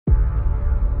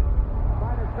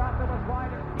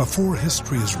Before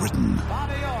history is written,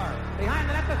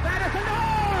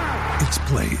 it's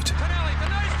played.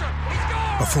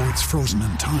 Before it's frozen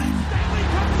in time,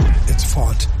 it's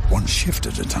fought one shift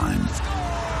at a time.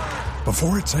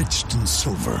 Before it's etched in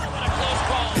silver,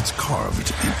 it's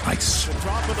carved in ice.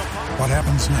 What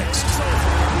happens next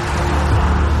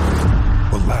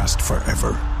will last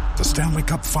forever. The Stanley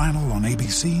Cup Final on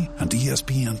ABC and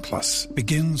ESPN Plus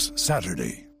begins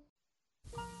Saturday.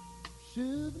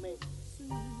 Shoot me,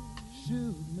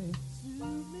 shoot me,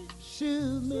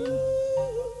 shoot me,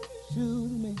 shoot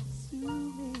me,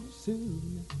 shoot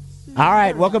me. All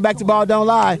right, welcome back to Ball Don't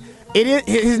Lie.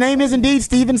 His name is indeed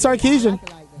Stephen Sarkisian.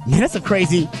 Man, that's a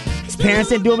crazy. His parents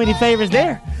didn't do him any favors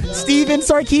there. Stephen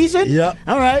Sarkisian? Yep.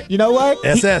 All right, you know what?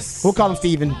 SS. We'll call him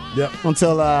Stephen. Yep.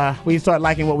 Until we start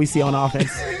liking what we see on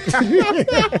offense.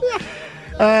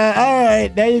 All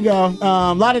right, there you go.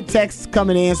 A lot of texts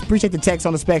coming in. Appreciate the text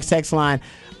on the Specs text line.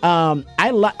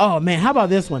 Oh, man, how about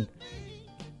this one?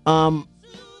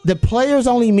 The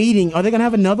players-only meeting, are they going to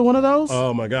have another one of those?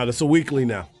 Oh, my God. It's a weekly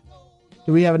now.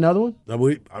 Do we have another one?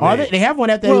 Are they? They have one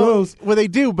after they lose. Well, they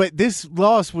do, but this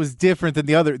loss was different than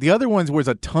the other. The other ones was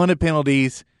a ton of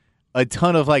penalties, a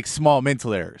ton of small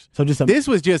mental errors. So this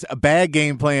was just a bad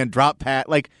game plan, drop pat.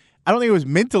 I don't think it was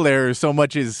mental errors so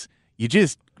much as you're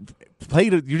just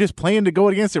playing to go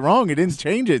against it wrong. It didn't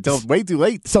change it until way too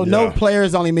late. So no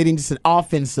players only meeting, just an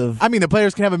offensive. I mean, the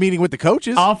players can have a meeting with the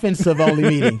coaches. Offensive only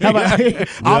meeting. How about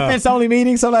offense only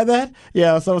meeting, something like that?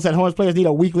 Yeah. Someone said Hornets players need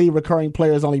a weekly recurring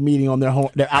players only meeting on their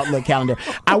Outlook calendar.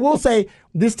 I will say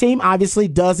this team obviously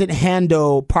doesn't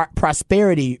handle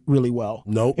prosperity really well.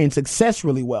 Nope. And success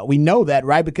really well. We know that,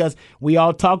 right? Because we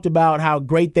all talked about how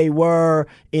great they were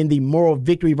in the moral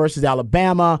victory versus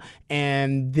Alabama.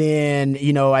 And then,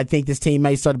 I think this team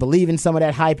may start to believe in some of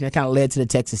that hype, and it kind of led to the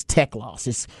Texas Tech loss.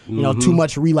 Just, too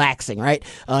much relaxing, right?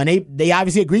 And they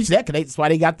obviously agreed to that, because that's why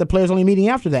they got the players-only meeting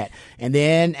after that. And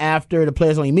then after the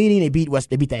players-only meeting, they beat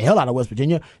the hell out of West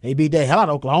Virginia. They beat the hell out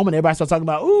of Oklahoma, and everybody starts talking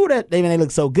about, they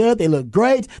look so good. They look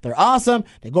great. They're awesome.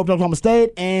 They go up to Oklahoma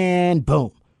State, and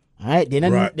boom. All right.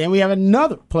 Then we have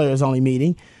another players-only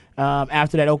meeting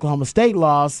after that Oklahoma State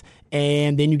loss.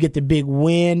 And then you get the big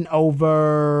win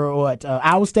over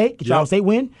Iowa State. Get your Iowa State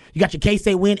win. You got your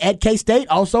K-State win at K-State,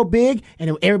 also big. And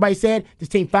then everybody said this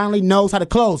team finally knows how to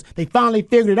close. They finally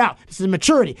figured it out. This is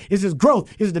maturity. This is growth.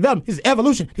 This is development. This is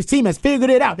evolution. This team has figured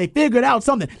it out. They figured out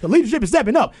something. The leadership is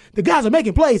stepping up. The guys are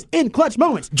making plays in clutch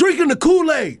moments. Drinking the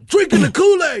Kool-Aid. Drinking the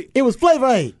Kool-Aid. It was Flavor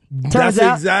Aid. That's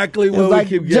exactly what we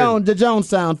keep getting. The Jones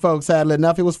Sound folks had it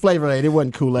enough. It was Flavor Aid. It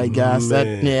wasn't Kool-Aid, guys.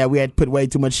 We had put way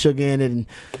too much sugar in it, and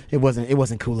it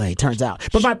wasn't Kool-Aid, turns out.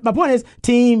 But my point is,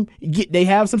 team, they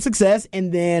have some success,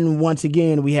 and then once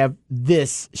again, we have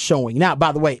this showing. Now,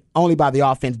 by the way, only by the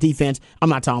offense. Defense, I'm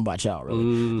not talking about y'all, really.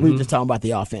 Mm-hmm. We're just talking about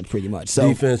the offense, pretty much. So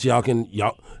defense, y'all can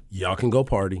go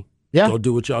party. Yeah. Go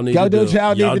do what y'all need to do.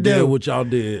 Y'all did what y'all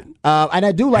did. And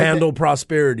I do like handle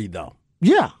prosperity, though.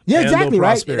 Yeah, exactly,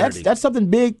 right. Prosperity. That's something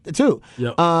big too.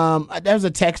 Yep. There's a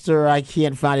texter, I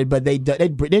can't find it, but they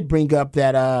did bring up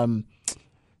that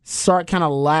Sark kind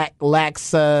of lacks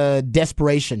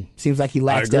desperation. Seems like he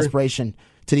lacks desperation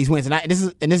to these wins, and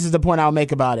this is the point I'll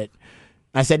make about it.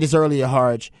 I said this earlier,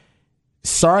 Harj.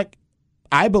 Sark,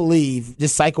 I believe,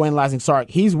 just psychoanalyzing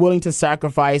Sark, he's willing to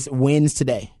sacrifice wins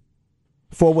today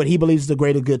for what he believes is the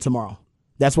greater good tomorrow.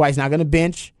 That's why he's not going to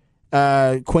bench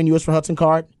Quinn Ewers for Hudson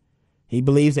Card. He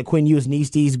believes that Quinn Ewers needs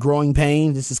these growing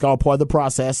pains. This is called part of the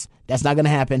process. That's not going to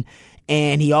happen.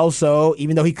 And he also,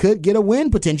 even though he could get a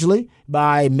win potentially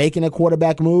by making a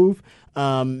quarterback move,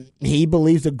 he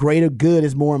believes the greater good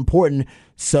is more important.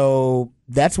 So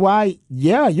that's why,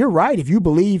 you're right. If you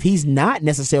believe he's not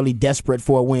necessarily desperate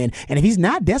for a win, and if he's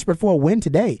not desperate for a win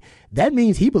today, that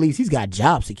means he believes he's got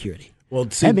job security. Well,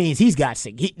 see, that means he's got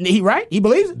he right? He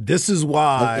believes it. This is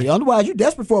why. Otherwise, you're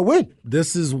desperate for a win.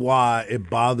 This is why it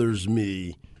bothers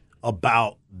me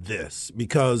about this,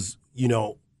 because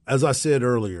as I said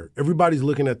earlier, everybody's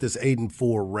looking at this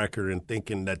 8-4 record and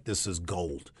thinking that this is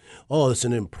gold. Oh, it's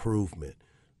an improvement.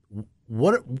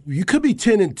 What you could be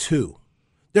 10-2.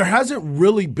 There hasn't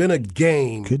really been a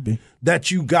game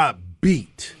that you got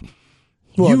beat.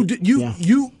 Well, you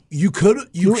could have.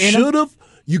 You should have.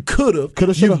 You could have.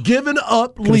 You've given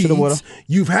up leads.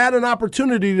 You've had an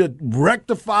opportunity to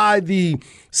rectify the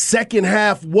second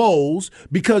half woes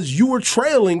because you were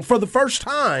trailing for the first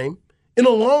time in a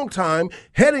long time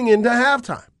heading into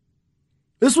halftime.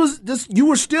 You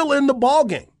were still in the ball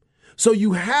game. So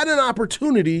you had an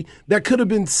opportunity that could have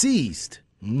been seized.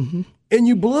 Mm-hmm. And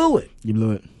you blew it.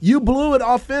 You blew it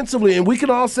offensively. And we can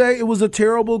all say it was a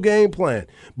terrible game plan.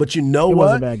 But you know what? It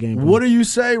was a bad game plan. What do you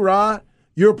say, Rod?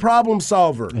 You're a problem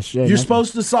solver. You're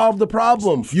supposed to solve the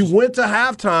problem. You went to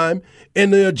halftime,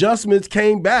 and the adjustments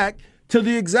came back to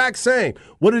the exact same.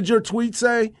 What did your tweet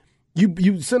say?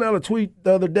 You sent out a tweet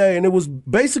the other day, and it was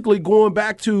basically going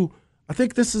back to, I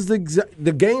think this is the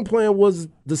game plan was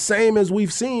the same as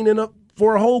we've seen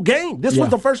for a whole game. This was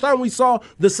the first time we saw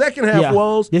the second half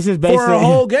woes this is basically, for a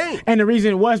whole game. And the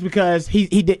reason it was because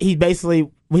he basically,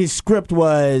 his script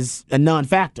was a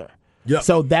non-factor. Yep.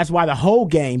 So that's why the whole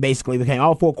game basically became,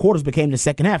 all 4 quarters became the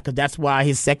second half, because that's why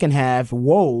his second half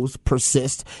woes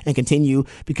persist and continue,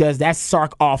 because that's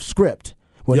Sark off script.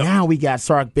 Well, now we got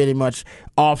Sark pretty much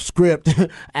off script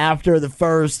after the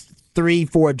first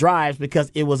 3-4 drives because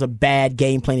it was a bad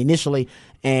game plan initially.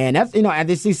 And that's, and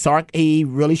this is Sark, he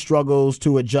really struggles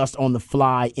to adjust on the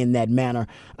fly in that manner.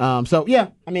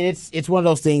 It's one of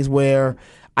those things where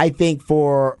I think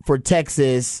for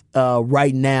Texas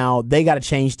right now, they got to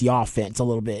change the offense a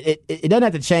little bit. It doesn't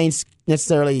have to change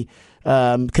necessarily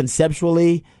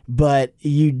conceptually, but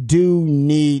you do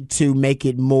need to make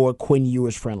it more Quinn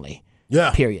Ewers friendly.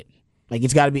 Yeah. Period. Like,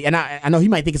 it's got to be, and I know he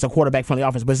might think it's a quarterback friendly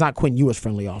offense, but it's not Quinn Ewers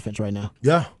friendly offense right now.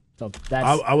 Yeah. So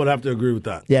that's, I would have to agree with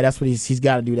that. Yeah, that's what he's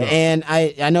got to do that. And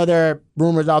I know there are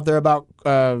rumors out there about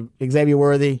Xavier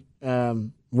Worthy.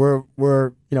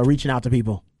 We're reaching out to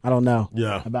people. I don't know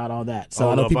about all that. So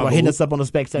I know people are hitting us up on the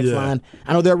Specs text line.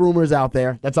 I know there are rumors out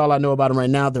there. That's all I know about them right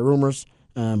now. They're rumors.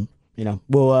 We'll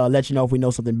let you know if we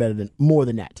know something more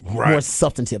than that, more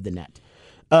substantive than that.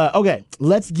 Okay,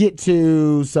 let's get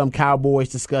to some Cowboys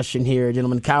discussion here,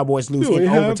 gentlemen. Cowboys lose in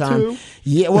overtime.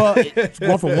 Yeah, well, it's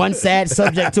going from one sad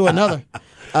subject to another.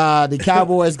 The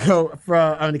Cowboys go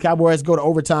to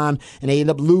overtime, and they end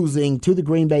up losing to the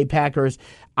Green Bay Packers.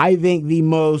 I think the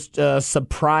most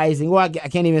surprising. Well, I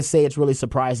can't even say it's really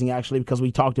surprising actually, because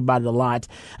we talked about it a lot.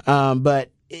 But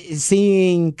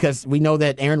seeing, because we know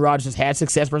that Aaron Rodgers has had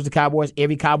success versus the Cowboys.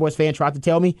 Every Cowboys fan tried to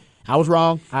tell me I was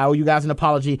wrong. I owe you guys an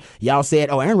apology. Y'all said,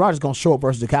 Aaron Rodgers is going to show up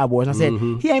versus the Cowboys. And I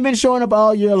said, he ain't been showing up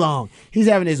all year long. He's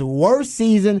having his worst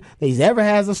season that he's ever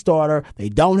had as a starter. They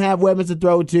don't have weapons to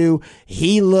throw to.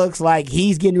 He looks like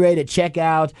he's getting ready to check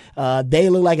out. They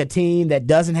look like a team that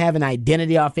doesn't have an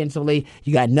identity offensively.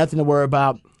 You got nothing to worry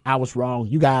about. I was wrong.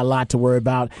 You got a lot to worry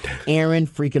about. Aaron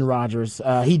freaking Rodgers.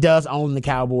 He does own the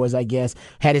Cowboys, I guess.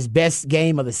 Had his best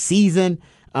game of the season.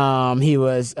 He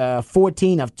was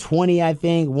 14 of 20, I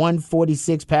think,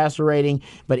 146 passer rating,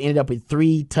 but ended up with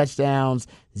 3 touchdowns,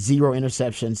 0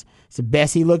 interceptions. It's the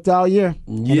best he looked all year.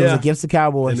 And it was against the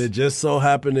Cowboys. And it just so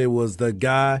happened it was the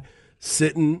guy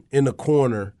sitting in the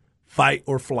corner, fight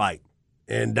or flight.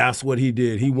 And that's what he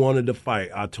did. He wanted to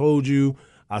fight. I told you,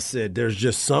 I said, there's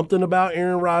just something about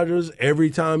Aaron Rodgers every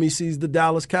time he sees the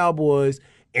Dallas Cowboys,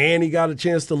 and he got a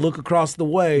chance to look across the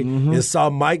way and saw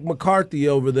Mike McCarthy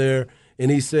over there. And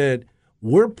he said,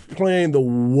 we're playing the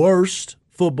worst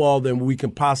football that we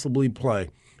can possibly play.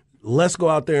 Let's go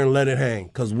out there and let it hang,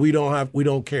 because we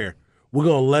don't care. We're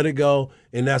going to let it go,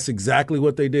 and that's exactly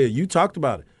what they did. You talked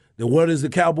about it. Then what is the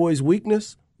Cowboys'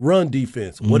 weakness? Run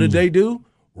defense. What did they do?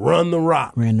 Run the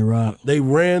rock. Ran the rock. They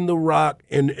ran the rock.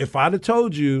 And if I'd have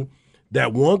told you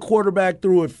that one quarterback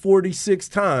threw it 46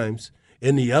 times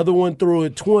and the other one threw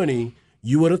it 20,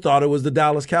 you would have thought it was the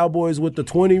Dallas Cowboys with the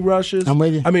 20 rushes. I'm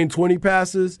with you. 20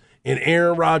 passes, and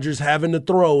Aaron Rodgers having to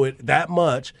throw it that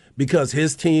much because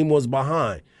his team was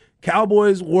behind.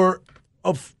 Cowboys were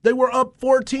up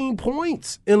 14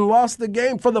 points and lost the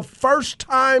game for the first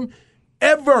time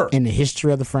ever. In the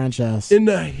history of the franchise. In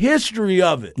the history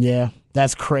of it. Yeah.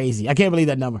 That's crazy. I can't believe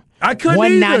that number. I couldn't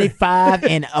 195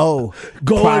 and 0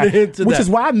 going into which that. is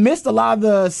why I missed a lot of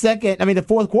the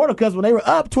fourth quarter, because when they were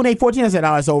up 28-14, I said,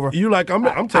 it's over. You like,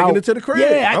 I'm taking it to the crib.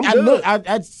 Yeah,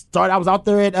 I was out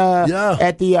there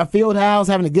at the field house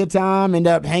having a good time,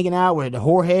 ended up hanging out with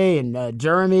Jorge and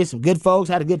Jeremy, some good folks,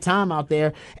 had a good time out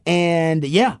there. And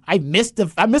I missed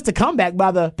the comeback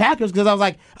by the Packers, because I was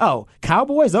like,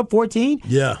 Cowboys up 14?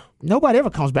 Yeah. Nobody ever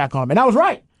comes back on them. And I was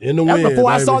right. In the win.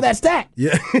 Before I saw that stat.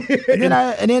 Yeah. and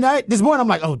then this morning I'm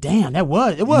like, oh damn, it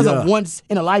was a once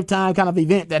in a lifetime kind of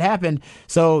event that happened.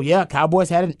 So Cowboys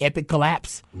had an epic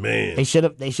collapse. Man, they should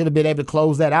have been able to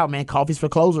close that out, man. Coffee's for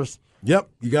closers. Yep,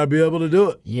 you got to be able to do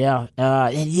it. Yeah,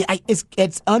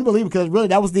 it's unbelievable, because really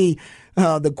that was the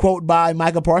quote by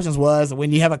Michael Parsons was,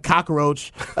 when you have a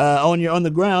cockroach on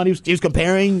the ground. He was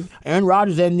comparing Aaron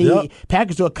Rodgers and the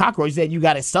Packers to a cockroach. He said you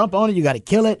got to stomp on it, you got to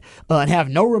kill it, and have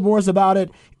no remorse about it.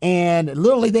 And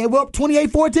literally they were up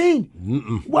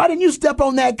 28-14. Why didn't you step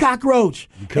on that cockroach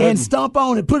and stomp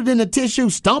on it, put it in the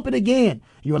tissue, stomp it again?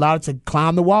 You allowed it to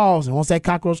climb the walls, and once that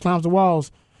cockroach climbs the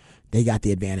walls, they got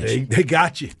the advantage. They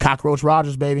got you. Cockroach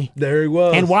Rodgers, baby. There he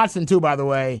was. And Watson, too, by the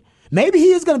way. maybe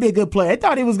he is going to be a good player. They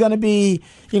thought he was going to be,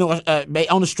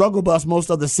 on the struggle bus most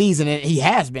of the season, and he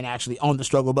has been actually on the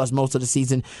struggle bus most of the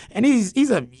season. And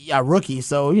he's a rookie,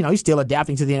 so he's still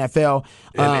adapting to the NFL.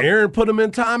 And Aaron put him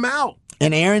in timeout.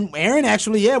 And Aaron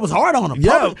actually, it was hard on him.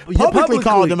 Yeah, Publicly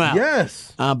called him out.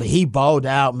 Yes. But he balled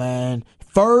out, man.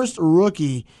 First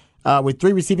rookie with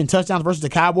 3 receiving touchdowns versus the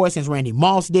Cowboys since Randy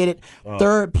Moss did it.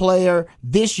 Third player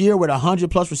this year with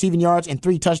 100-plus receiving yards and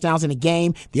 3 touchdowns in a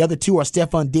game. The other 2 are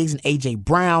Stephon Diggs and A.J.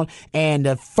 Brown. And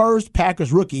the first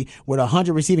Packers rookie with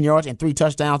 100 receiving yards and 3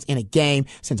 touchdowns in a game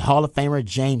since Hall of Famer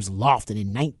James Lofton in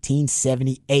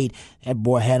 1978. That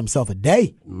boy had himself a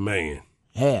day. Man.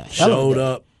 Yeah. Showed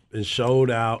up and showed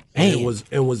out and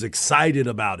was excited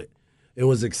about it. It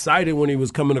was excited when he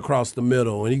was coming across the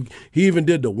middle. And he even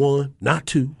did the 1, not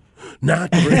 2.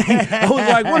 Not 3. I was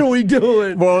like, what are we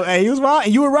doing? Well, he was right.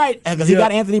 You were right because he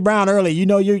got Anthony Brown early.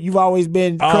 You've always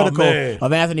been critical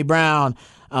of Anthony Brown.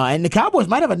 And the Cowboys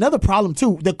might have another problem,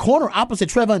 too. The corner opposite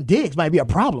Trevon Diggs might be a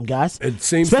problem, guys. It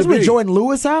seems Especially to be. with Jordan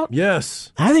Lewis out.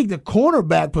 Yes. I think the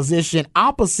cornerback position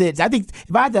opposites. I think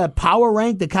if I had to power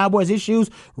rank the Cowboys' issues,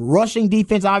 rushing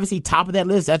defense, obviously, top of that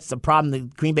list. That's the problem. The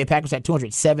Green Bay Packers had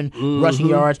 207 rushing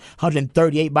yards,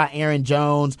 138 by Aaron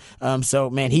Jones. So,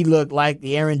 man, he looked like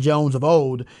the Aaron Jones of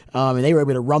old. And they were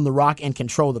able to run the rock and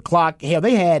control the clock. Hell,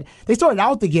 they started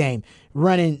out the game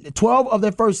running 12 of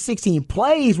their first 16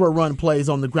 plays were run plays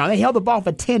on the ground. They held the ball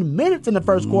for 10 minutes in the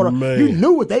first quarter. Man. You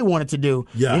knew what they wanted to do.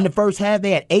 Yeah. In the first half,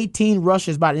 they had 18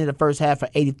 rushes by the end of the first half for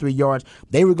 83 yards.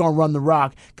 They were going to run the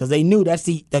rock because they knew that's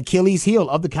the Achilles heel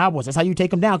of the Cowboys. That's how you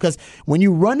take them down, because when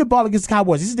you run the ball against the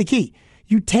Cowboys, this is the key.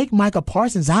 You take Micah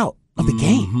Parsons out of the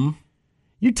game.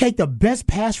 You take the best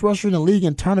pass rusher in the league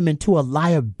and turn him into a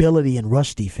liability in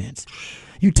rush defense.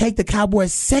 You take the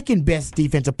Cowboys' second best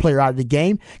defensive player out of the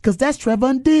game because that's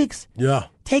Trevon Diggs. Yeah.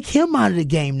 Take him out of the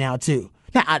game now, too.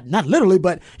 Now, not literally,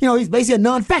 but, he's basically a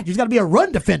non-factor. He's got to be a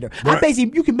run defender. Right.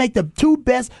 You can make the 2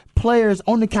 best players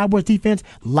on the Cowboys' defense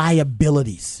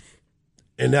liabilities.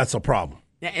 And that's a problem.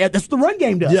 That's what the run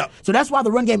game does. Yeah. So that's why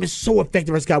the run game is so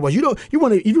effective versus the Cowboys.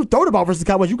 If you throw the ball versus the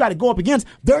Cowboys, you got to go up against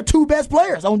their 2 best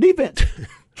players on defense.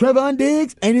 Trevon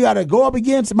Diggs, and you got to go up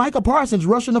against Micah Parsons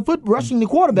rushing the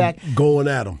quarterback. Going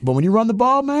at him. But when you run the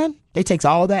ball, man, they takes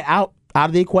all that out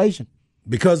of the equation.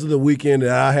 Because of the weekend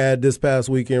that I had this past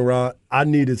weekend, Rod, I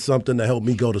needed something to help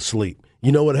me go to sleep.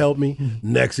 You know what helped me?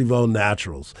 Nexivo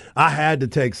Naturals. I had to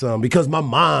take some because my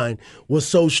mind was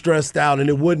so stressed out and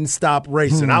it wouldn't stop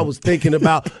racing. I was thinking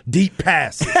about deep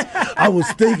passes. I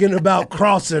was thinking about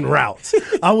crossing routes.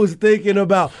 I was thinking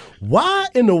about why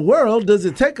in the world does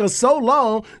it take us so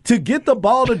long to get the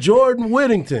ball to Jordan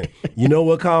Whittington? You know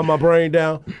what calmed my brain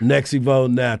down?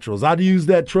 Nexivo Naturals. I'd use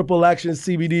that triple action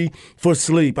CBD for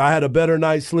sleep. I had a better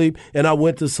night's sleep and I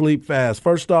went to sleep fast.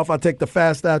 First off, I take the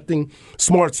fast-acting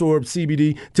Smart Sorb CBD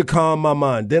to calm my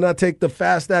mind. Then I take the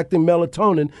fast-acting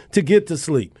melatonin to get to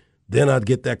sleep. Then I'd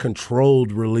get that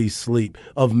controlled release sleep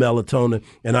of melatonin,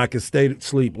 and I can stay to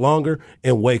sleep longer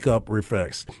and wake up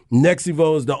refreshed.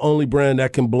 Nexivo is the only brand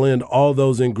that can blend all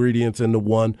those ingredients into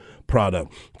one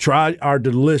product. Try our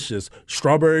delicious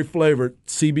strawberry-flavored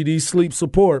CBD sleep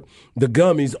support. The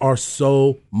gummies are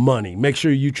so money. Make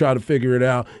sure you try to figure it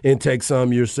out and take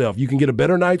some yourself. You can get a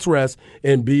better night's rest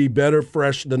and be better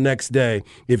fresh the next day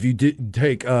if you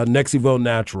take Nexivo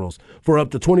Naturals. For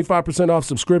up to 25% off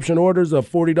subscription orders of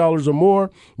 $40 or more,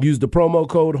 use the promo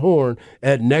code HORN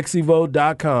at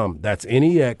Nexivo.com. That's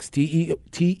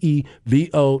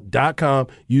NEXTEVO.com.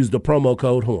 Use the promo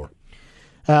code HORN.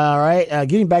 All right,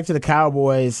 getting back to the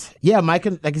Cowboys. Yeah, Mike,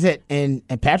 like I said, and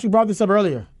Patrick brought this up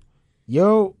earlier.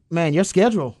 Your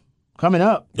schedule coming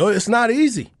up. No, it's not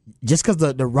easy. Just because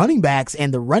the running backs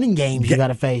and the running games you got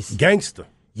to face. Gangster.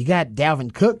 You got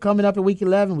Dalvin Cook coming up in Week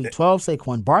 11, Week 12,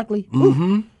 Saquon Barkley.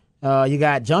 You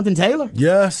got Jonathan Taylor.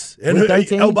 Yes. And Week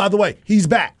 13. oh, by the way, he's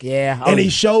back. Yeah. And he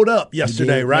showed up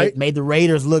yesterday, right? Made the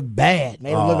Raiders look bad.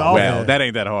 Made them look awful. Well, that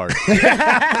ain't that hard.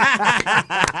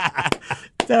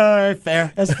 Fair.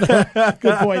 That's fair.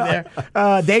 Good point there.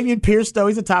 Dameon Pierce, though,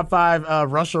 he's a top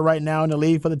 5 rusher right now in the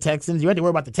league for the Texans. You have to worry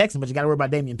about the Texans, but you got to worry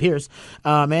about Dameon Pierce.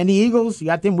 And the Eagles, you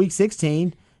got them Week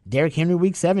 16. Derrick Henry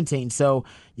Week 17. So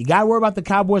you got to worry about the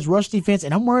Cowboys' rush defense,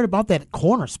 and I'm worried about that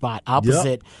corner spot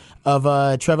opposite of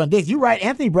Trevon Diggs. You're right.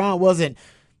 Anthony Brown wasn't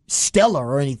stellar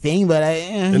or anything, but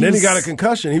and then he got a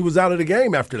concussion. He was out of the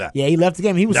game after that. Yeah, he left the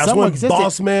game. He was That's somewhat when consistent.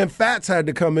 Boss Man Fats had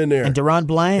to come in there. And Deron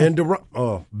Bland.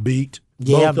 Beat.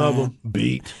 Yeah, Both of man. them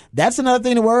beat. That's another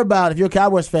thing to worry about if you're a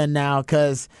Cowboys fan now,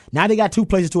 because now they got 2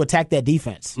 places to attack that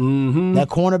defense. Mm-hmm. That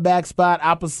cornerback spot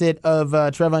opposite of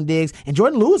Trevon Diggs. And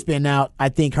Jordan Lewis being out, I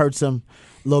think, hurts him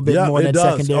little bit Yeah, more it than does.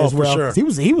 secondary Oh, as for well. sure.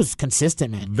 'Cause He was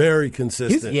consistent, man. Very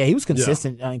consistent. He was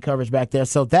consistent in coverage back there.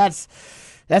 So that's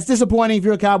disappointing if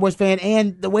you're a Cowboys fan.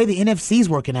 And the way the NFC's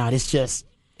working out, it's just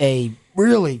a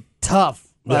really tough,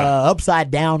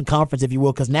 upside down conference, if you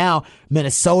will. Because now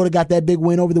Minnesota got that big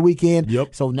win over the weekend.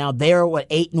 Yep. So now they're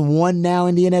 8-1 now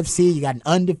in the NFC. You got an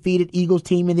undefeated Eagles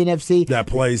team in the NFC. That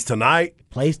plays tonight.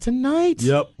 Plays tonight.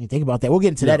 Yep. You think about that. We'll get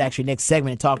into that actually next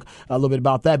segment and talk a little bit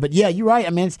about that. But yeah, you're right. I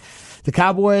mean, the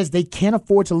Cowboys, they can't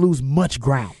afford to lose much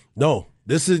ground. No,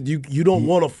 this is you don't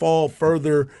want to fall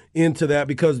further into that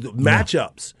because the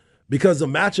matchups. Because the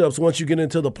matchups, once you get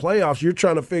into the playoffs, you're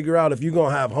trying to figure out if you're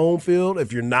going to have home field.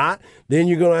 If you're not, then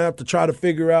you're going to have to try to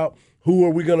figure out who are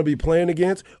we going to be playing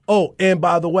against. Oh, and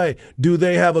by the way, do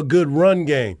they have a good run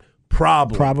game?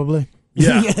 Probably.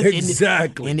 Yeah,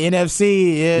 exactly. In the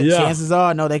NFC, chances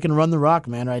are, no, they can run the rock,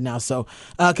 man, right now. So,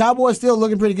 Cowboys still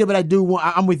looking pretty good, but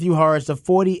I'm with you, Horace. The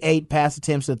 48 pass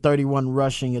attempts to 31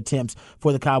 rushing attempts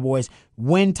for the Cowboys.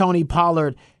 When Tony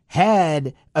Pollard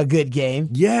had a good game.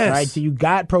 Yes. Right? So you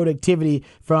got productivity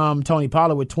from Tony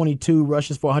Pollard with 22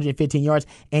 rushes for 115 yards,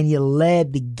 and you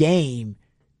led the game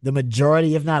the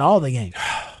majority, if not all the game.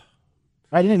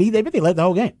 Right? They led the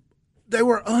whole game. They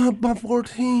were up by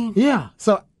 14. Yeah.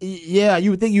 So, yeah,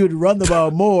 you would think you would run the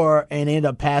ball more and end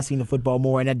up passing the football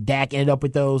more, and then Dak ended up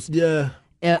with those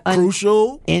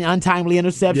crucial and untimely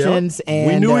interceptions. Yep. And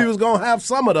we knew he was going to have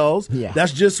some of those. Yeah.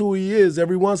 That's just who he is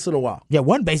every once in a while. Yeah,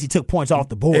 one basically took points off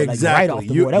the board, Exactly. like right off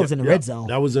the board. That was in the red zone.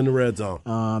 That was in the red zone.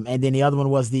 And then the other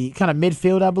one was the kind of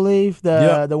midfield, I believe.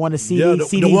 The one to CD. Yeah,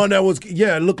 the one that was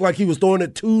it looked like he was throwing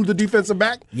it to the defensive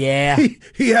back. Yeah.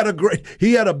 He had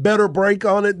a better break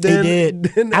on it than he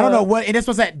did. I don't know what, and this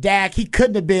was at Dak. He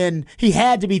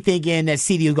had to be thinking that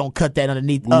CD was going to cut that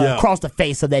underneath, across the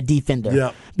face of that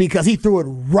defender because he threw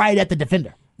it right at the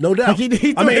defender. No doubt. Like he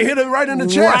hit it right in the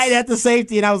chest. Right at the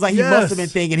safety, and I was like, he must have been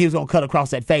thinking he was going to cut across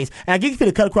that face. And I think if he could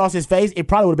have cut across his face, it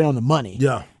probably would have been on the money.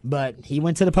 Yeah. But he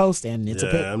went to the post, and it's a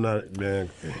pick. I'm not, man.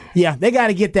 Yeah, they got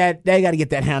to get that. They got to get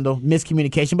that handled.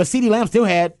 Miscommunication. But CeeDee Lamb still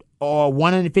had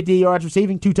 150 yards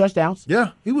receiving, 2 touchdowns.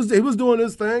 Yeah, he was doing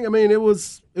his thing. I mean, it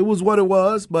was what it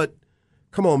was. But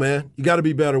come on, man, you got to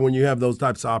be better when you have those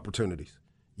types of opportunities.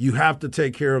 You have to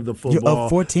take care of the football. You're up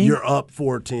 14? You're up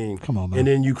 14. Come on, man. And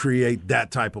then you create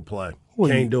that type of play.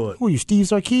 Can't do it. Who are you, Steve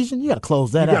Sarkisian? You got to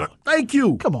close that out. Thank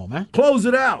you. Come on, man. Close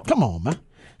it out. Come on, man.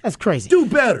 That's crazy. Do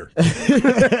better.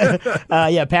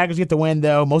 Packers get the win,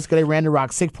 though. Mostly they ran the rock,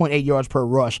 6.8 yards per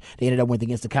rush. They ended up winning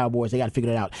against the Cowboys. They got to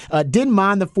figure that out. Didn't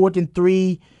mind the 4th and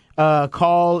 3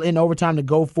 call in overtime to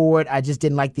go for it. I just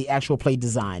didn't like the actual play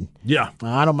design. Yeah.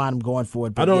 I don't mind them going for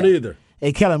it. But I don't either.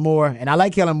 Hey, Kellen Moore, and I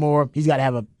like Kellen Moore. He's got to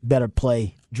have a better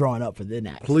play drawing up for than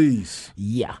that. Please.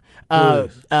 Yeah.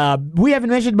 We haven't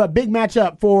mentioned, but big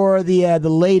matchup for the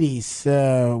ladies,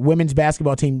 women's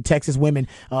basketball team, Texas women,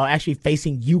 actually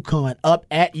facing UConn, up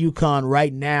at UConn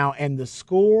right now. And the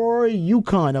score,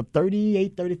 UConn up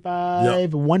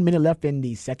 38-35, 1 minute left in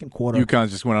the second quarter. UConn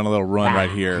just went on a little run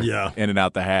right here, in and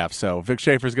out the half. So Vic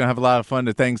Schaefer's going to have a lot of fun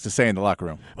things to say in the locker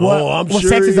room. I'm sure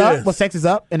Sex is he up? is. Well, Sex is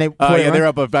up? And they're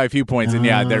up by a few points.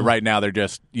 And right now they're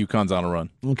just UConn's on a run.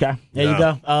 Okay, there you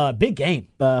go. Big game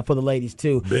for the ladies,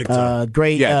 too. Big time.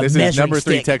 Great. This is number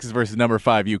 3 stick. Texas versus number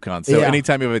 5 UConn. So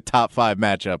anytime you have a top 5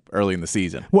 matchup early in the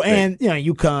season. Well, and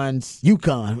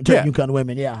UConn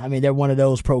women, I mean, they're one of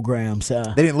those programs. They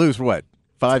didn't lose for what?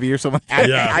 5 years, something.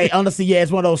 I honestly,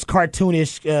 it's one of those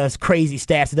cartoonish, crazy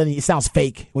stats. It sounds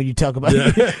fake when you talk about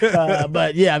it.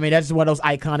 But I mean, that's one of those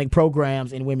iconic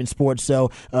programs in women's sports.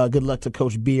 So good luck to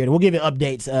Coach Beard. We'll give you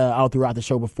updates all throughout the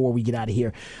show before we get out of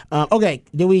here. Okay,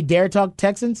 do we dare talk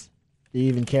Texans? Do you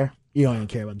even care? You don't even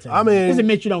care about the Texans. I mean, just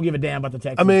admit you don't give a damn about the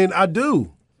Texans. I mean, I do.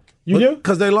 You do?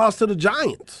 Because they lost to the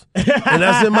Giants. And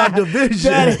that's in my division.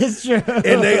 That is true.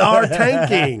 And they are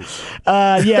tanking.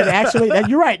 Actually,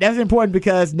 you're right. That's important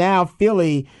because now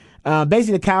Philly,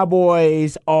 basically the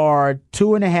Cowboys are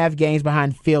 2.5 games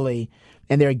behind Philly,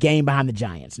 and they're a game behind the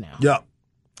Giants now. Yep.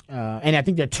 And I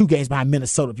think they're 2 games behind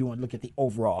Minnesota if you want to look at the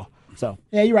overall. So,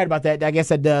 you're right about that. I guess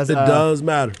that does. It does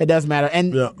matter. It does matter.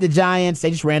 And the Giants,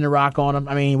 they just ran the rock on them.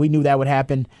 I mean, we knew that would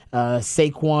happen.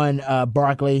 Saquon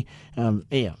Barkley,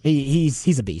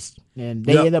 he's a beast. And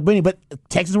they ended up winning. But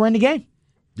Texans were in the game.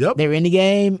 Yep. They were in the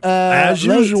game as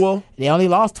late. usual. They only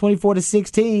lost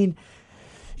 24-16.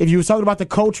 If you were talking about the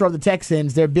culture of the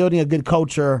Texans, they're building a good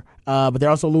culture, but they're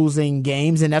also losing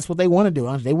games, and that's what they want to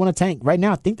do. They want to tank. Right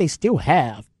now, I think they still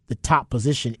have the top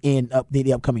position in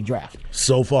the upcoming draft.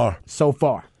 So far.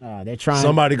 They're trying.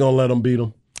 Somebody going to let them beat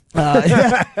them.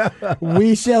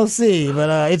 We shall see,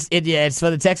 but it's for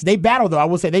the Texans. They battle though. I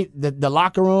will say the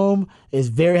locker room has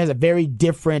a very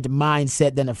different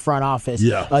mindset than the front office.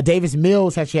 Yeah. Davis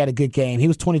Mills actually had a good game. He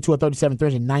was 22 of 37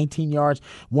 throws and 19 yards,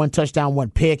 1 touchdown, 1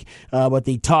 pick. But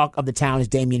the talk of the town is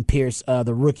Dameon Pierce,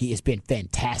 the rookie, has been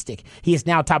fantastic. He is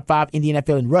now top 5 in the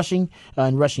NFL in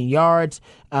rushing yards,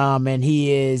 and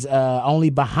he is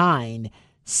only behind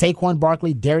Saquon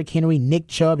Barkley, Derrick Henry, Nick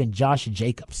Chubb, and Josh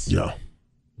Jacobs. Yeah.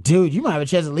 Dude, you might have a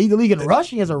chance to lead the league in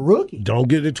rushing as a rookie. Don't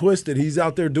get it twisted. He's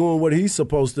out there doing what he's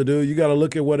supposed to do. You got to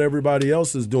look at what everybody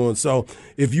else is doing. So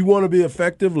if you want to be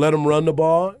effective, let him run the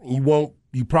ball.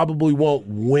 You probably won't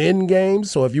win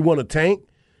games. So if you want to tank,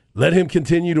 let him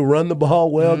continue to run the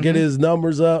ball well, get his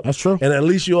numbers up. That's true. And at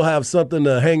least you'll have something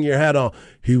to hang your hat on.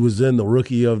 He was in the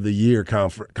Rookie of the Year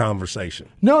conversation.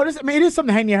 No, it is something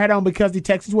to hang your hat on because the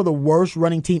Texans were the worst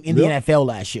running team in the NFL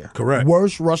last year. Correct.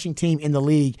 Worst rushing team in the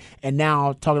league. And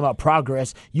now, talking about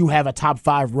progress, you have a top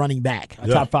 5 running back, a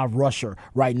top 5 rusher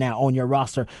right now on your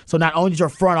roster. So not only does your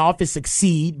front office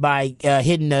succeed by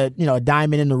hitting a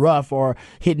diamond in the rough or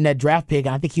hitting that draft pick,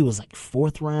 I think he was like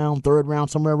 4th round, 3rd round,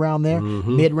 somewhere around there,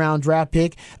 mid-round draft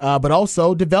pick, but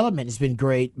also development has been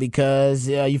great because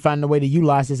you find a way to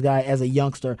utilize this guy as a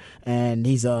youngster, and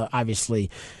he's obviously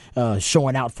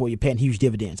showing out for you, paying huge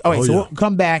dividends. All right, we'll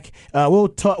come back. We'll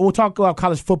talk about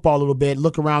college football a little bit,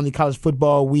 look around the college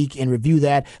football week and review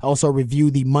that. Also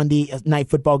review the Monday night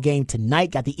football game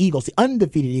tonight. Got the Eagles, the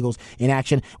undefeated Eagles, in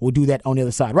action. We'll do that on the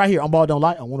other side. Right here on Ball Don't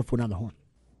Lie on 104.9 The Horn.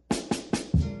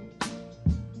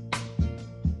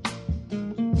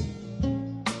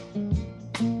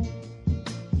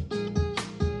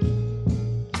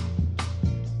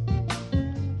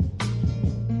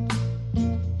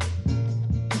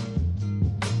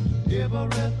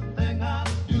 Everything I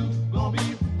do gonna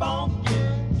be funky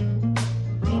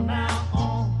from now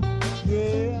on.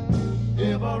 Yeah.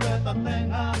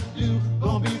 Everything I do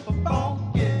gonna be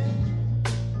funky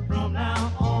from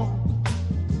now on.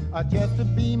 Just to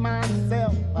be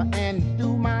myself and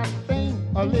do my thing.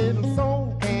 A little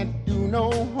soul can't do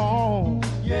no harm.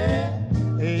 Yeah.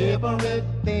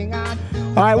 Everything I do.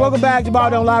 All right, welcome back to Ball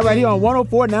Don't Lie right here on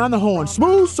 104.9 The Horn.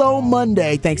 Smooth Soul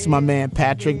Monday, thanks to my man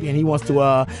Patrick, and he wants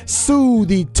to soothe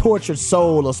the tortured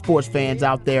soul of sports fans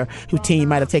out there whose team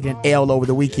might have taken an L over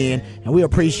the weekend, and we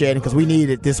appreciate it because we need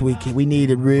it this weekend. We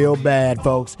need it real bad,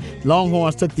 folks.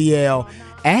 Longhorns took the L.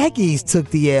 Aggies took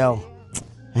the L.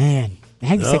 Man,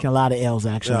 Aggies taking a lot of L's,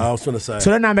 actually. Yeah, I was going to say. So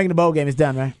they're not making the bowl game. It's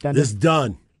done, right? It's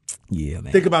done. Yeah,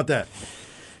 man. Think about that.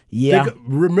 Yeah.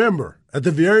 Remember, at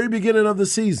the very beginning of the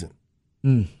season,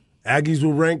 Aggies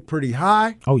were ranked pretty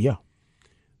high. Oh, yeah.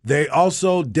 They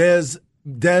also, Desmond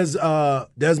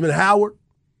Howard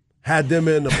had them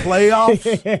in the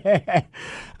playoffs.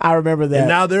 I remember that. And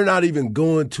now they're not even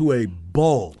going to a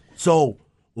bowl. So,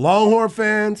 Longhorn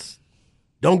fans,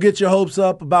 don't get your hopes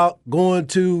up about going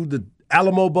to the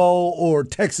Alamo Bowl or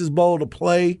Texas Bowl to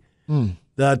play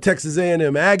the Texas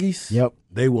A&M Aggies. Yep.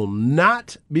 They will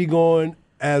not be going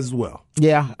as well.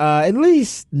 Yeah, at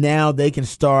least now they can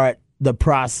start the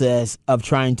process of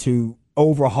trying to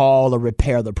overhaul or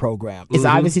repair the program. It's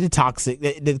obviously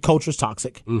the culture's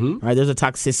toxic, right? There's a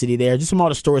toxicity there. Just from all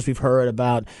the stories we've heard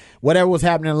about whatever was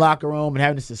happening in the locker room and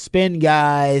having to suspend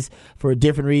guys for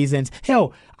different reasons.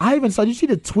 Hell, I even saw, did you see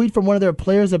the tweet from one of their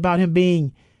players about him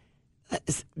being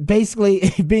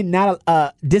basically being not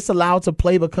disallowed to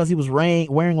play because he was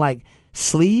wearing like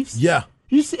sleeves? Yeah.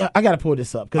 You see, I got to pull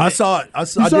this up. I saw it. I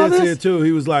did see it too.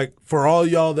 He was like, for all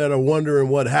y'all that are wondering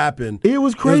what happened, it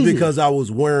was crazy. It was because I was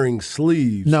wearing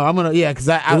sleeves. No, because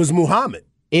it was Muhammad.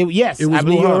 Yes, it was I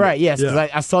believe Muhammad. you were right. Yes, because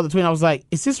I saw the tweet and I was like,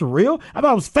 is this real? I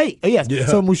thought it was fake. Oh, yes. Yeah.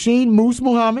 So Moose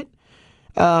Muhammad,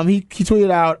 he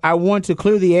tweeted out, I want to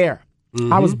clear the air.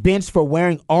 I was benched for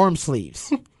wearing arm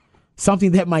sleeves,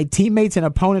 something that my teammates and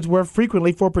opponents wear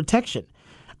frequently for protection.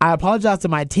 I apologize to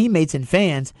my teammates and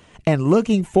fans and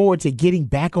looking forward to getting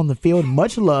back on the field.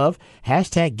 Much love.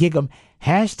 #Gig'em.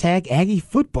 #Aggie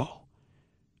football.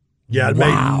 Yeah, it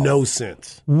made no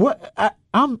sense. What?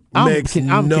 I'm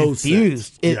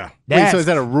confused. Sense. Yeah. Wait, so is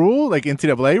that a rule, like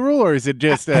NCAA rule, or is it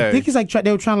just? I think it's like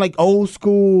they were trying like old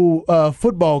school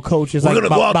football coaches. We're like,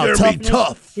 gonna go out there and be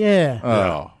tough. Yeah.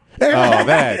 Oh,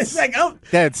 that's it's like,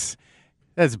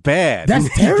 that's bad. That's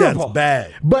terrible.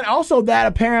 That's bad. But also that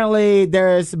apparently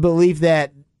there's belief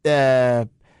that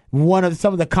one of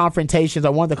the confrontations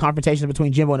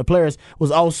between Jimbo and the players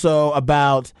was also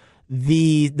about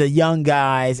the young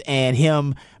guys and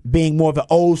him being more of an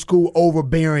old school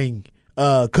overbearing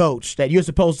coach, that you're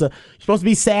supposed to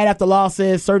be sad after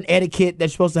losses, certain etiquette that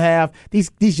you're supposed to have.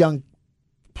 These young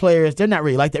players, they're not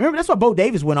really like that. Remember, that's what Bo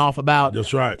Davis went off about.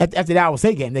 That's right. After the Iowa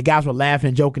State game, the guys were laughing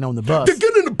and joking on the bus.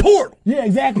 Get in the portal. Yeah,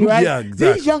 exactly, right? Yeah,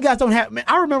 exactly. These young guys don't have. Man,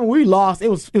 I remember when we lost. It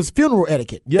was funeral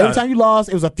etiquette. Yeah. Every time you lost,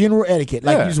 it was a funeral etiquette.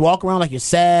 Like Yeah. you just walk around like you're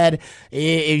sad.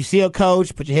 If you see a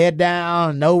coach, put your head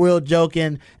down. No real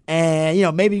joking.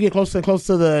 And maybe you get close to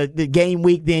the game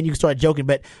week, then you can start joking.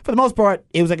 But for the most part,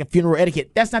 it was like a funeral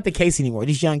etiquette. That's not the case anymore.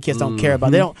 These young kids don't care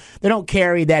about. They don't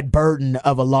carry that burden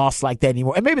of a loss like that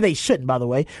anymore. And maybe they shouldn't. By the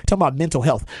way, we're talking about mental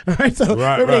health. Right? So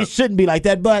maybe they shouldn't be like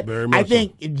that. But Very much I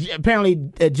think apparently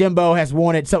Jimbo has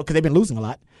wanted so because they've been losing a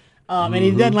lot. And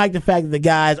he doesn't like the fact that the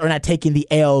guys are not taking the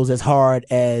L's as hard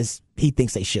as he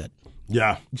thinks they should.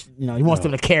 Yeah. He wants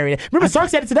them to carry it. Remember, Sark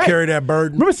said it today. Carry that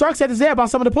burden. Remember, Sark said it today about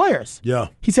some of the players. Yeah.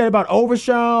 He said about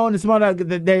Overshown and some other.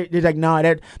 They're like, no,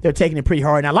 they're taking it pretty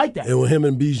hard, and I like that. It was him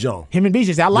and Bijan. Him and BJ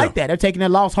said, I like that. They're taking that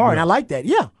loss hard, and I like that.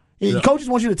 Yeah. Coaches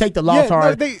want you to take the loss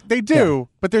hard. No, they do,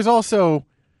 but there's also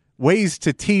ways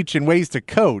to teach and ways to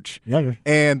coach. Yeah.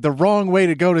 And the wrong way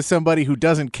to go to somebody who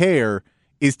doesn't care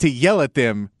is to yell at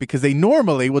them because they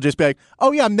normally will just be like,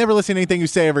 oh, yeah, I'm never listening to anything you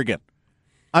say ever again.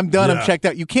 I'm done. Yeah. I'm checked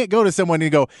out. You can't go to someone and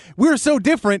go, we're so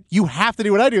different. You have to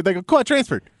do what I do. They go, cool, I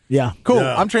transferred. Yeah. Cool.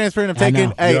 Yeah. I'm transferring. I'm I taking,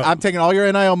 know. hey, Yeah. I'm taking all your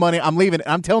NIL money. I'm leaving.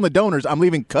 I'm telling the donors I'm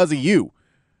leaving because of you.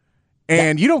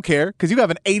 And you don't care because you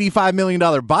have an $85 million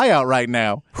buyout right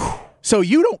now. So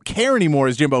you don't care anymore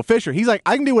as Jimbo Fisher. He's like,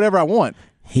 I can do whatever I want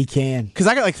He can. because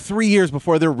I got like 3 years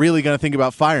before they're really going to think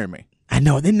about firing me. I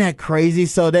know. Isn't that crazy?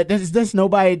 So there's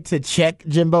nobody to check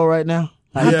Jimbo right now?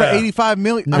 Not Yeah. for $85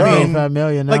 million. No, I mean, $85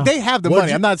 million, no. like they have the What'd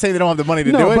money. you- I'm not saying they don't have the money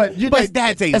to No, do it, but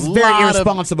that's that's a very lot of-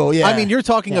 irresponsible, yeah. I mean, you're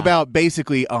talking Yeah. about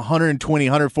basically $120,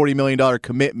 $140 million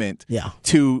commitment Yeah.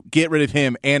 to get rid of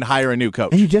him and hire a new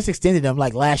coach. And you just extended them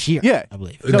like last year. Yeah. I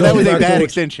believe. No, that was a back to bad what-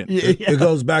 extension. It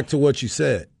goes back to what you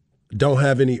said. Don't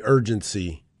have any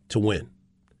urgency to win.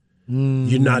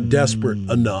 You're not desperate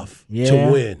enough to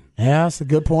win. Yeah, that's a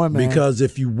good point, man. Because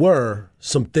if you were,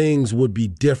 some things would be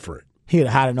different. He would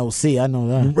have had an OC. I know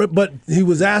that. But he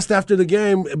was asked after the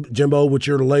game, Jimbo, what's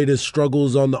your latest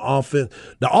struggles on the offense?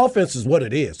 The offense is what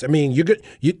it is. I mean, Did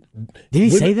he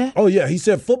say that? Oh, yeah. He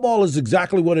said football is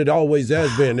exactly what it always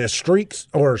has been. There's streaks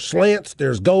or slants,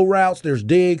 there's go routes, there's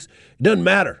digs. It doesn't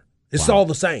matter. It's all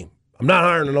the same. I'm not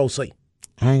hiring an OC.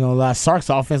 I ain't gonna lie. Sark's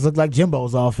offense looked like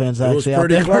Jimbo's offense. Actually, was out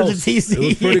pretty there close. versus TC. It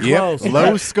was pretty Yep. close.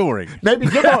 Low scoring. Maybe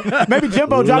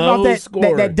Jimbo dropped Low off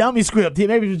scoring. that dummy script.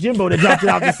 Maybe it was Jimbo that dropped it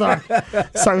off to Sark.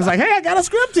 Sark was like, "Hey, I got a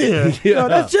script here.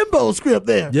 That's Jimbo's script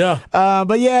there." Yeah.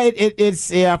 But yeah, it's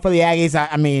for the Aggies.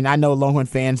 I mean, I know Longhorn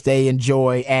fans, they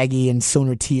enjoy Aggie and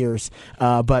Sooner tears.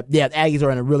 But yeah, the Aggies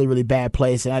are in a really, really bad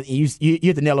place. And you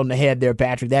hit the nail on the head there,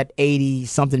 Patrick. That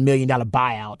 $80-something million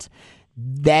buyout,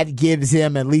 that gives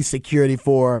him at least security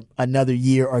for another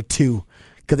year or two.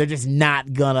 Because they're just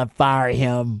not gonna fire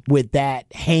him with that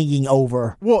hanging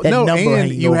over. Well, that no, number and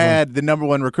hanging you over. had the number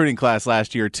one recruiting class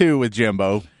last year, too, with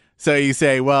Jimbo. So you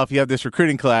say, well, if you have this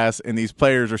recruiting class and these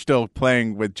players are still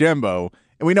playing with Jimbo,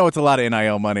 and we know it's a lot of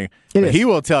NIL money, but is. he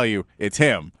will tell you it's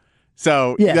him.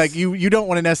 So Yes. like you don't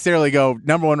want to necessarily go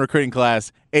number one recruiting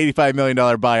class, $85 million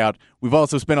buyout. We've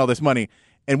also spent all this money.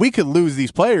 And we could lose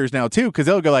these players now, too, because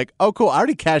they'll go like, oh, cool, I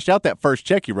already cashed out that first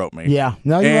check you wrote me. Yeah.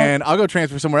 No, you're and I'll go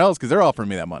transfer somewhere else because they're offering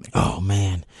me that money. Oh,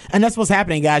 man. And that's what's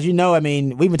happening, guys. I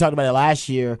mean, we even talked about it last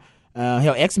year.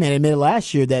 X-Men admitted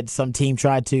last year that some team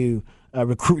tried to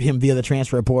recruit him via the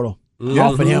transfer portal.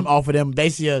 Offered him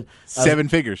basically a 7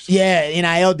 figures.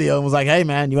 NIL deal and was like, hey,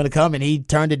 man, you want to come? And he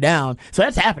turned it down. So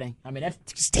that's happening. I mean, that's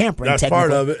just tampering. That's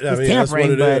part of technically. it. I It's mean, that's tampering,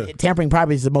 what it but is. tampering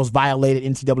probably is the most violated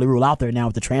NCAA rule out there now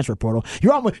with the transfer portal. You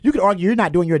could argue you're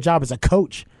not doing your job as a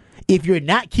coach if you're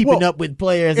not keeping up with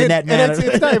players in that manner.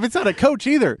 If it's not a coach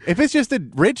either. If it's just a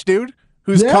rich dude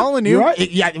who's calling you, You're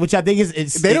right. Yeah, which I think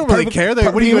is they don't really care.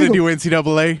 What are you going to do,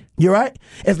 NCAA? You're right.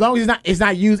 As long as it's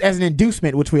not used as an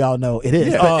inducement, which we all know it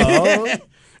is.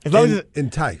 As long as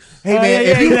Entice. Hey man,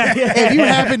 if you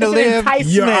happen to It's an live, enticement.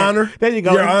 Your Honor. There you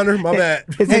go. Your Honor, my bad.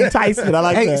 It's enticement. I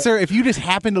like hey that. sir, if you just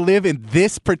happen to live in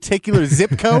this particular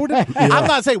zip code, I'm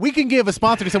not saying we can give a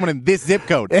sponsor to someone in this zip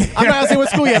code. I'm not saying what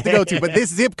school you have to go to, but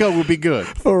this zip code would be good.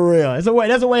 For real.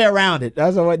 There's a way around it.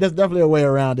 There's definitely a way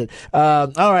around it. All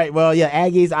right. Well, yeah,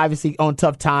 Aggies obviously on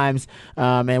tough times.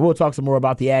 And we'll talk some more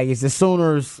about the Aggies. The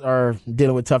Sooners are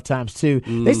dealing with tough times too.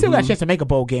 They still got a chance to make a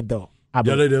bowl game though. I Yeah,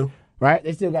 believe. they do. Right?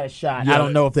 They still got a shot. Yeah, I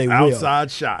don't know if they will.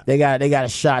 outside shot. They got a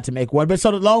shot to make one. But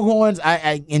so the Longhorns,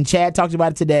 and Chad talked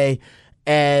about it today,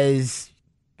 as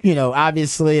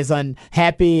obviously as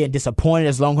unhappy and disappointed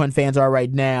as Longhorn fans are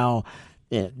right now.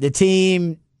 The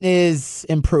team is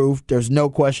improved. There's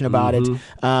no question about it.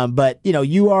 But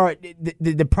you are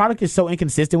the product is so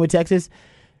inconsistent with Texas.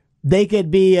 They could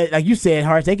be, like you said,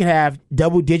 Harsh, they could have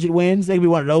double-digit wins. They could be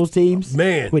one of those teams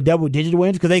with double-digit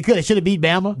wins because they could. They should have beat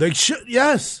Bama. They should,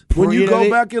 yes. When you go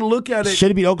back and look at it. Should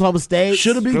have beat Oklahoma State.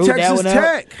 Should have beat Texas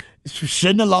Tech.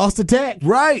 Shouldn't have lost to Tech.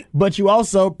 Right. But you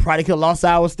also probably could have lost to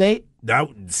Iowa State. That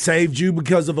saved you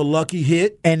because of a lucky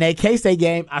hit. And that K-State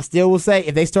game, I still will say,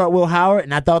 if they start Will Howard,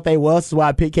 and I thought they was, that's why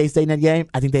I picked K-State in that game,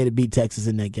 I think they'd have beat Texas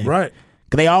in that game. Right.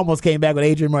 Because they almost came back with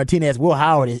Adrian Martinez. Will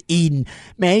Howard is eating.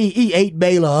 Man, he ate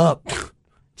Baylor up.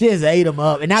 Just ate him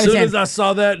up. And now as soon as I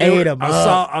saw that,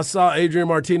 I saw Adrian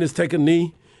Martinez take a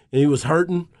knee, and he was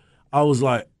hurting. I was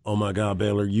like, oh, my God,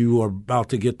 Baylor, you are about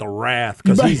to get the wrath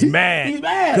because he's mad. He's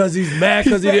mad. Because he's mad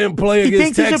because he didn't play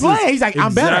against Texas. He thinks he should play. He's like,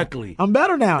 I'm better. I'm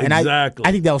better now. And exactly.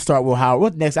 I think they'll start Will Howard.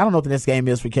 What next? I don't know what the next game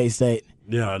is for K-State.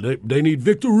 Yeah, they need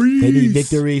victories. They need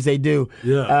victories. They do.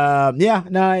 Yeah.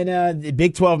 The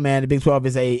Big 12, man, the Big 12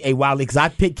 is a wild league because I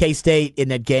picked K-State in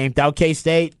that game. Without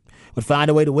K-State would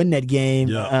find a way to win that game.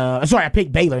 Yeah. Sorry, I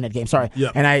picked Baylor in that game. Sorry.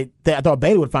 Yeah. And I thought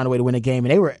Baylor would find a way to win the game,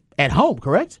 and they were at home,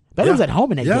 correct? Baylor was at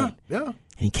home in that game. Yeah.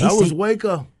 And that was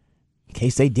Waco.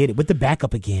 K-State did it with the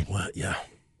backup again. Well, yeah.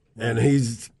 And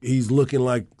he's looking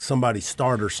like somebody's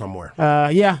starter somewhere.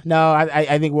 I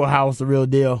think Will Howard's the real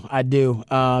deal. I do.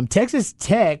 Texas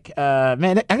Tech,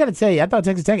 man, I got to tell you, I thought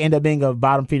Texas Tech ended up being a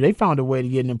bottom feeder. They found a way to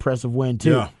get an impressive win,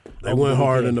 too. Yeah, they went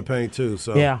hard in the paint, too.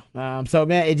 So yeah. So,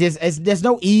 man, there's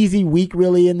no easy week,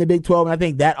 really, in the Big 12, and I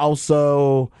think that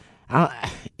also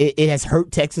it has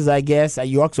hurt Texas, I guess.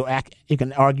 You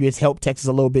can argue it's helped Texas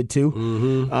a little bit, too.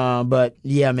 Mm-hmm. But,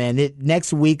 yeah, man,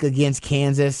 next week against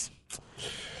Kansas –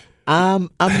 I'm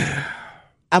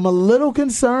a little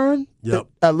concerned. Yep.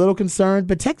 A little concerned,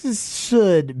 but Texas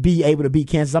should be able to beat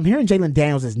Kansas. I'm hearing Jalen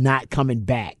Daniels is not coming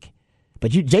back,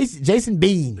 but Jason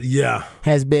Bean,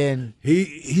 has been.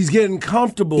 He's getting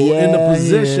comfortable in the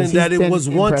position that it was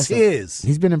once his.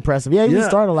 He's been impressive. Yeah, he was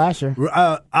started last year.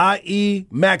 I.e.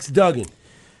 Max Duggan.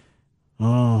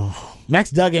 Oh.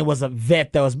 Max Duggan was a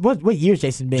vet that was what year is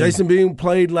Jason Bean? Jason Bean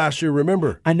played last year,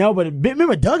 remember? I know, but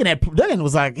remember Duggan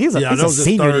was like he's a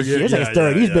senior this year. He's like his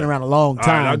third. He's been around a long time.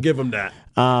 All right, I'll give him that.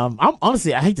 I'm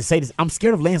honestly, I hate to say this, I'm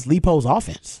scared of Lance Leipold's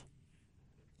offense.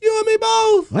 You and me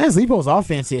both. Lance Leipold's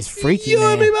offense is freaky. You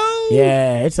and me both.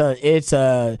 Yeah, it's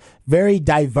a very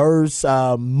diverse,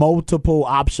 multiple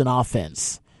option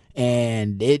offense.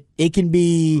 And it can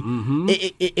be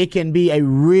it can be a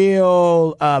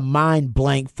real mind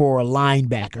blank for a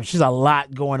linebacker. There's a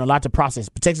lot going, a lot to process.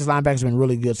 But Texas linebackers have been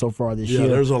really good so far this year. Yeah,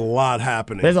 there's a lot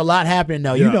happening. There's a lot happening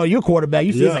though. Yeah. You know, your quarterback.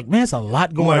 You see, it's like, man, it's a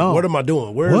lot going on. What am I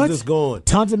doing? Where is this going?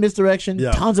 Tons of misdirection.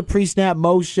 Yeah. Tons of pre-snap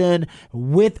motion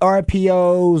with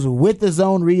RPOs, with the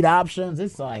zone read options.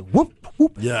 It's like whoop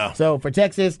whoop. Yeah. So for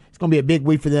Texas, it's going to be a big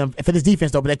week for them for this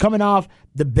defense though. But they're coming off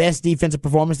the best defensive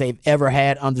performance they've ever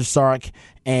had under Sark,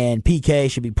 and PK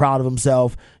should be proud of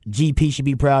himself. GP should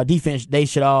be proud. Defense, they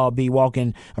should all be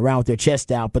walking around with their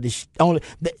chest out. But I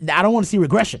don't want to see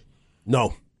regression.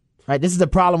 No. Right, this is the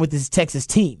problem with this Texas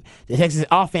team. The Texas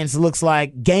offense looks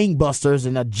like gangbusters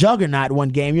and a juggernaut one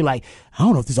game. You're like, I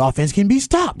don't know if this offense can be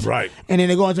stopped. Right. And then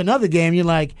they go into another game, you're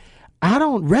like, I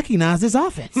don't recognize this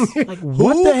offense. Like,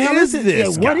 what the hell is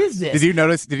this? Yeah, what is this? Did you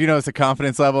notice the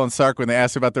confidence level in Sark when they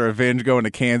asked about the revenge going to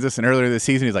Kansas? And earlier this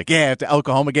season, he's like, yeah, at the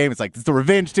Oklahoma game, it's like, it's the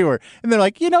revenge tour. And they're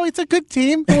like, it's a good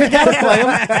team. We got to play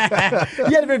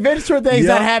them. Yeah, the revenge tour thing's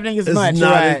not happening as much.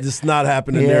 It's not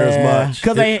happening there as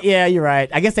much. You're right.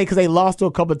 I guess because they lost to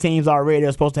a couple of teams already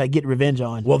they're supposed to get revenge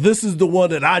on. Well, this is the one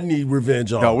that I need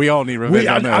revenge on. No, we all need revenge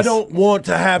on this. I don't want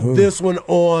to have this one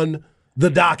on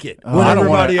the docket.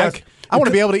 I want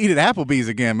to be able to eat at Applebee's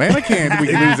again, man. I can't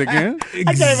lose again.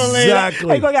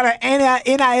 Exactly. I got an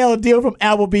NIL deal from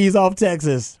Applebee's off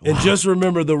Texas. And just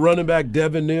remember the running back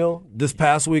Devin Neal this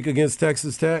past week against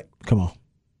Texas Tech. Come on.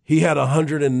 He had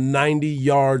 190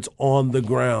 yards on the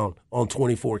ground on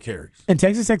 24 carries. And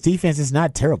Texas Tech defense is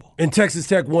not terrible. And Texas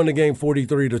Tech won the game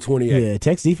 43-28. Yeah,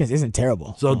 Texas defense isn't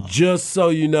terrible. So just so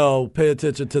you know, pay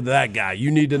attention to that guy.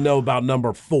 You need to know about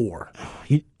number 4.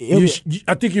 I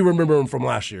think you remember him from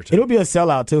last year, too. It'll be a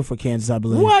sellout, too, for Kansas, I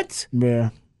believe. What? Yeah.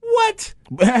 What?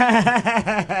 What?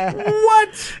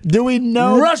 Do we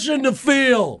know? Rushing the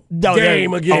field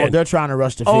game again. Oh, they're trying to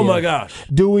rush the field. Oh, my gosh.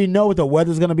 Do we know what the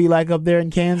weather's going to be like up there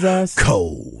in Kansas?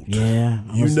 Cold. Yeah.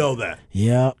 You know that.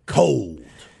 Yeah. Cold.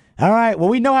 All right. Well,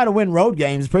 we know how to win road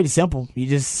games. It's pretty simple. You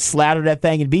just slather that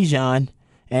thing in Bijan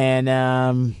and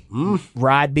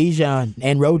ride Bijan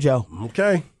and Rojo.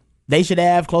 Okay. They should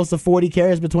have close to 40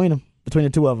 carries between the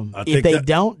two of them. If they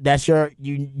don't, that's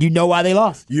you know why they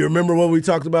lost. You remember what we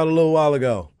talked about a little while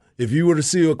ago. If you were to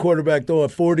see a quarterback throw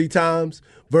it 40 times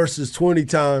versus 20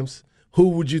 times, who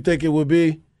would you think it would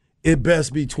be? It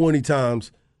best be 20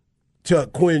 times to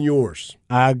Quinn Ewers.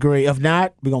 I agree. If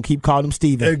not, we're going to keep calling him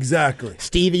Steven. Exactly.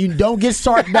 Steven, you don't get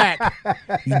Sark back.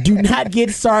 You do not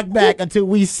get Sark back until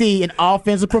we see an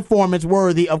offensive performance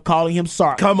worthy of calling him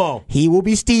Sark. Come on. He will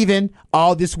be Steven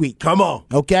all this week. Come on.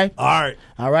 Okay? All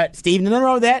right. Steven, nothing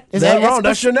wrong with that. Nothing wrong.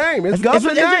 That's your name. It's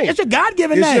government name. It's your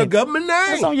God-given name. It's your government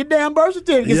name. It's on your damn birth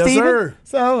certificate, Yes, Steven. sir.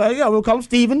 So, we'll call him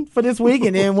Steven for this week,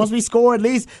 and then once we score at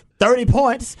least 30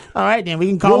 points, all right, then we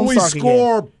can call when him Sark we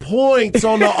score points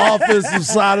on the offensive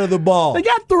side of the ball. They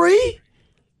got 3.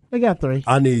 They got 3.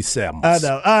 I need 7. I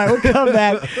know. All right, we'll come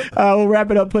back. We'll wrap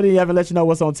it up, put it in, and let you know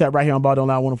what's on tap right here on Ball Don't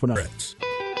Lie 104.9.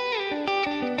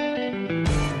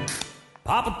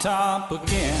 Papa Top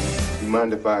again. You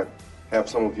mind if I have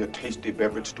some of your tasty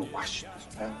beverage to wash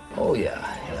this down? Oh,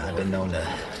 yeah. I've been known to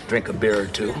drink a beer or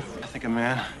two. I think a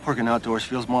man working outdoors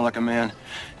feels more like a man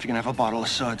if you can have a bottle of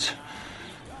suds.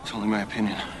 It's only my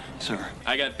opinion, sir.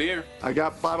 I got beer. I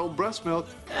got bottled breast milk.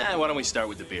 Why don't we start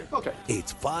with the beer? Okay.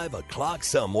 It's 5 o'clock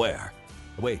somewhere.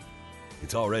 Wait,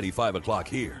 it's already 5 o'clock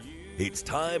here. It's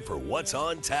time for What's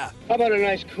on Tap. How about a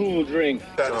nice cool drink?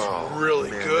 That is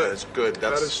really good. That's good.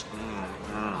 That is.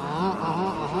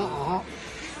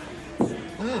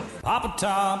 Papa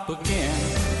Top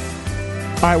again.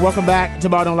 All right, welcome back to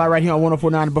Ball Don't Lie right here on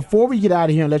 104.9. Before we get out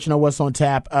of here and let you know what's on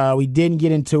tap, we didn't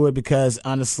get into it because,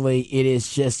 honestly, it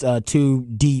is just too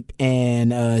deep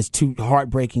and it's too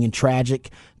heartbreaking and tragic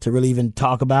to really even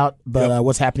talk about. But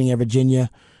what's happening in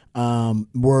Virginia,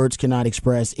 words cannot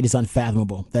express. It is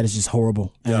unfathomable. That is just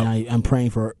horrible. And I'm praying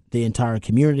for the entire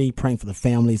community, praying for the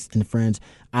families and the friends.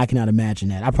 I cannot imagine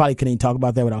that. I probably couldn't even talk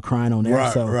about that without crying on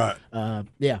air.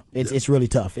 It's really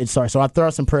tough. It's sorry. So I throw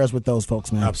out some prayers with those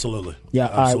folks, man. Absolutely. Yeah.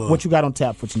 Absolutely. All right. What you got on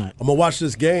tap for tonight? I'm going to watch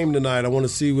this game tonight. I want to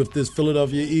see if this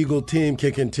Philadelphia Eagle team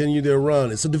can continue their run.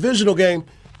 It's a divisional game,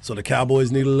 so the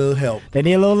Cowboys need a little help. They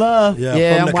need a little love. From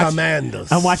the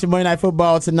Commanders. I'm watching Monday Night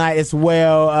Football tonight as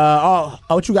well.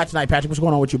 What you got tonight, Patrick? What's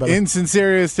going on with you, brother?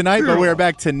 Insincerious tonight, but we're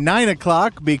back to 9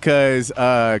 o'clock because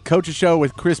Coach's Show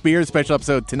with Chris Beard, special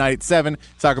episode tonight at 7.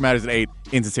 Soccer Matters at 8.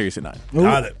 Insincerious at 9.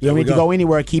 Got it. You don't need to go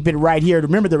anywhere. Keep it right here.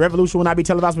 Remember, the revolution will not be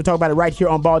televised. We talk about it right here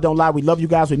on Ball Don't Lie. We love you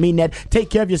guys. We mean that.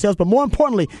 Take care of yourselves, but more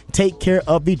importantly, take care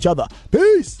of each other.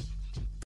 Peace.